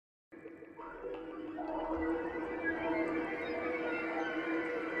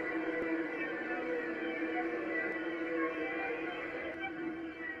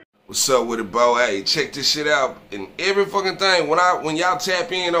What's up with it, bro? Hey, check this shit out. And every fucking thing, when y'all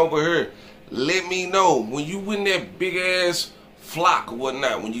tap in over here, let me know. When you in that big ass flock or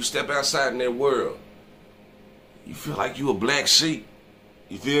whatnot, when you step outside in that world, you feel like you a black sheep.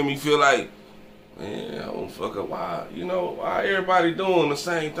 You feel me? You feel like, man, I don't fuck up. Why? You know, why everybody doing the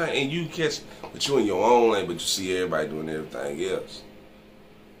same thing? And you catch, but you in your own lane, but you see everybody doing everything else.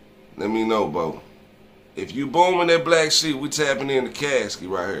 Let me know, bro. If you booming that black sheep, we tapping in the Caskey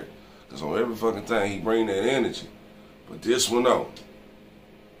right here. Because on every fucking thing, he bring that energy. But this one, though,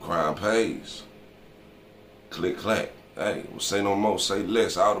 crime pays. ClicKlak. Hey, we'll say no more, say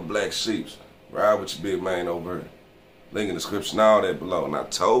less. All the black sheeps. Ride with your big man over here. Link in the description, all that below. And I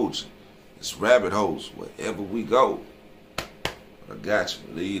told you, it's rabbit holes wherever we go. But I got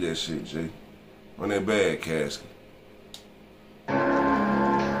you. Leave that shit, G. Run that bag, Caskey.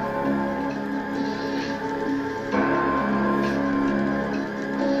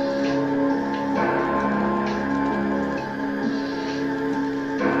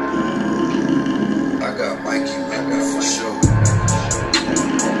 For sure.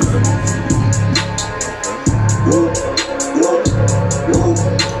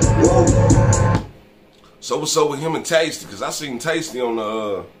 So what's up with him and Tasty? Cause I seen Tasty on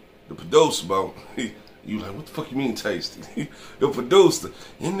the producer, bro. You like, what the fuck you mean Tasty? The producer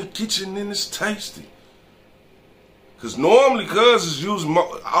in the kitchen and it's Tasty. Cause normally, cuz is using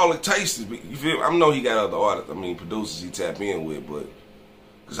all the Tasty. You feel me? I know he got other artists. I mean, producers he tap in with, but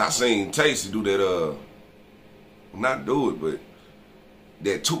cause I seen Tasty do that. Not do it, but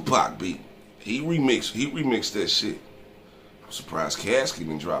that Tupac beat, he remixed that shit. I'm surprised Caskey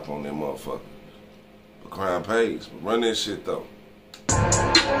didn't drop on that motherfucker. But crime pays. But run that shit though.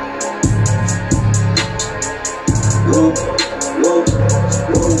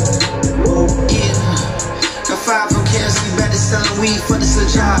 Got 5 from Caskey, back to selling weed for this a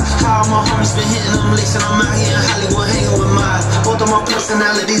job. How my homies been hitting them licks and I'm out here in Hollywood hanging with mine. Both of my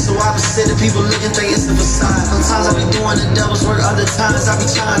personalities so opposite, the people looking think it's the facade. Sometimes I be doing the devil's work, other times I be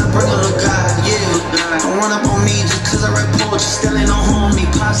trying to bring on a God, yeah. Don't run up on me just cause I write poetry, still ain't no homie.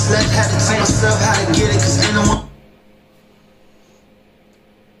 Pops left, had to tell myself how to get it cause ain't no one.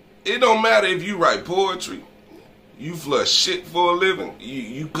 It don't matter if you write poetry, you flush shit for a living,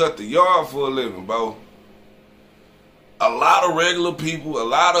 you cut the yard for a living, bro. A lot of regular people, a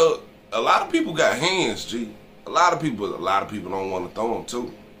lot of people got hands, G. A lot of people don't want to throw them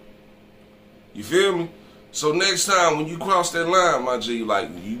too. You feel me? So next time when you cross that line, my G, like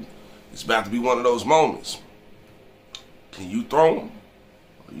it's about to be one of those moments. Can you throw them?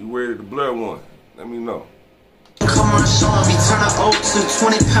 Are you ready to blur one? Let me know. Come on, showing me turn an old to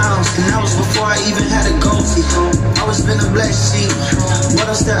 20 pounds, and that was before I even had a goatee. Always been a black sheep, but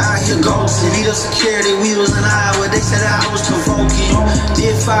I'm still out here ghosting. Need a security, we was in Iowa, they said that I was provoking.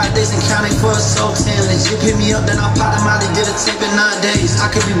 Did 5 days in county for assaulting. Legit hit me up, then I popped him out, they did a tape in 9 days. I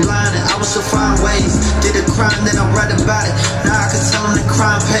could be blinded, I was to find ways. Did a crime, then I write about it. Now I can tell them the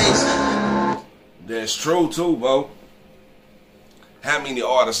crime pays. That's true too, bro. How many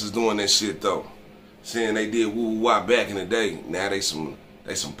artists is doing that shit though? Saying they did woo-wah back in the day. Now they some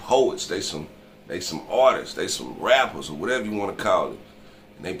poets, they some artists, they some rappers or whatever you want to call it.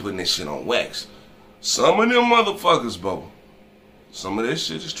 And they putting that shit on wax. Some of them motherfuckers, bro. Some of that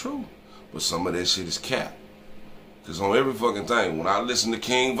shit is true. But some of that shit is cap. Cause on every fucking thing, when I listen to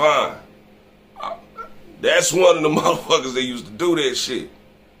King Von, that's one of the motherfuckers that used to do that shit.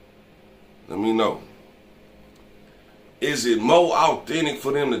 Let me know. Is it more authentic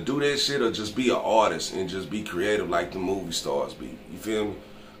for them to do that shit or just be an artist and just be creative like the movie stars be? You feel me?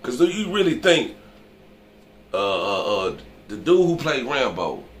 Because do you really think the dude who played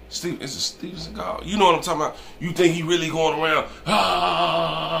Rambo, Steven Seagal, you know what I'm talking about? You think he really going around,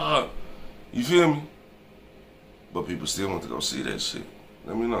 you feel me? But people still want to go see that shit.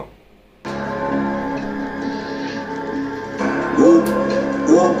 Let me know.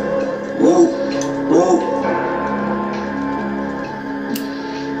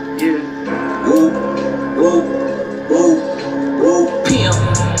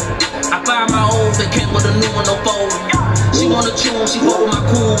 I buy my own, they came with a new one, no fold. She wanna chew, she fuck with my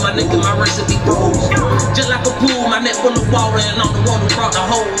cool, my nigga, my recipe froze. Just like a pool, my neck full of water, and I'm the one who brought the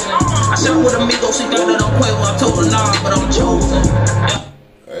hose. I shot with Amigo, she thought that I'm Quavo, I told her nah, but I'm chosen.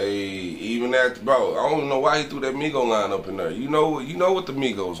 Hey, even that, bro, I don't know why he threw that Migo line up in there. You know what the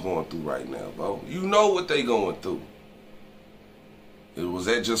Migos going through right now, bro. You know what they going through. Was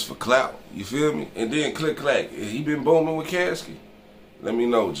that just for clout? You feel me? And then ClicKlak, he been booming with Caskey. Let me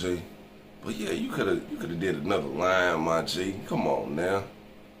know, G. But yeah, you could have did another line, my G. Come on now.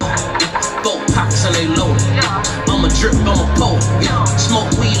 4 pockets and they loaded. I'ma drip, I'ma pour it.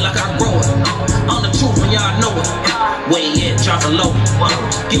 Smoke weed like I grow it. I'm the truth and y'all know it. Where you at, drop it low.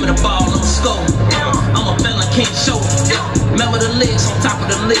 Give me the ball, I'ma score. I'm a felon, can't show it. Remember the licks, on top of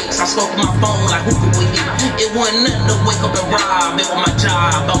the licks. I spoke on my phone like who could we eat? It wasn't nothing to wake up and rob. It was my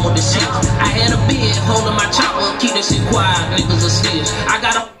job, I'm with the shit. I had a bid holding my chopper, keep that shit quiet, niggas a snitch. I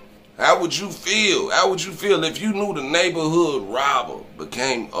got a. How would you feel? How would you feel if you knew the neighborhood robber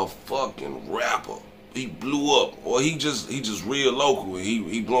became a fucking rapper? He blew up, or he just real local and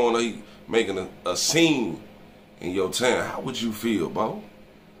he making a scene in your town. How would you feel, bro?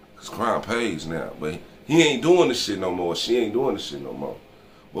 Cause crime pays now, but he ain't doing this shit no more. She ain't doing this shit no more.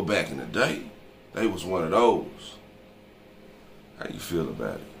 But back in the day, they was one of those. How you feel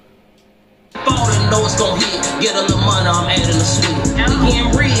about it? Fall and know it's gon' hit. Get a little money, I'm adding a sweet. We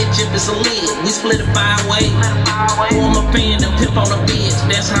getting rich if it's a lid. We split it 5 ways. Form a fan and pimp on a bitch.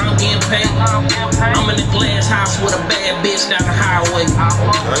 That's how I'm getting paid. I'm in a glass house with a bad bitch down the highway.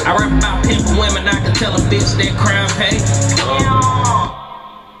 I rap about pimping women. I can tell a bitch that crime pay.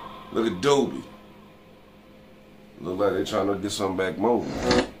 Look at Doobie. Look like they trying to get something back moving.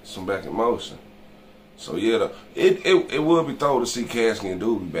 Some back in motion. So yeah, it would be throw to see Caskey and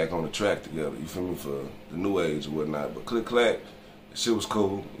Doobie back on the track together, you feel me, for the new age or whatnot. But ClicKlak, that shit was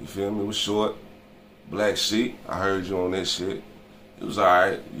cool, you feel me? It was short. Black Sheep, I heard you on that shit. It was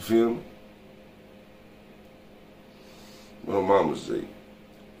alright, you feel me? What mama say?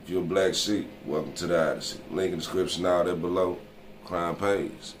 If you're a Black Sheep, welcome to the Odyssey. Link in the description out there below. Crime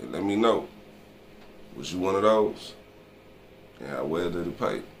pays. And let me know. Was you one of those? And how well did it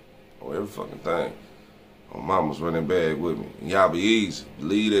pay? On every fucking thing. My mama's running bag with me. And y'all be easy.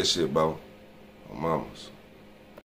 Believe that shit, bro. My mama's.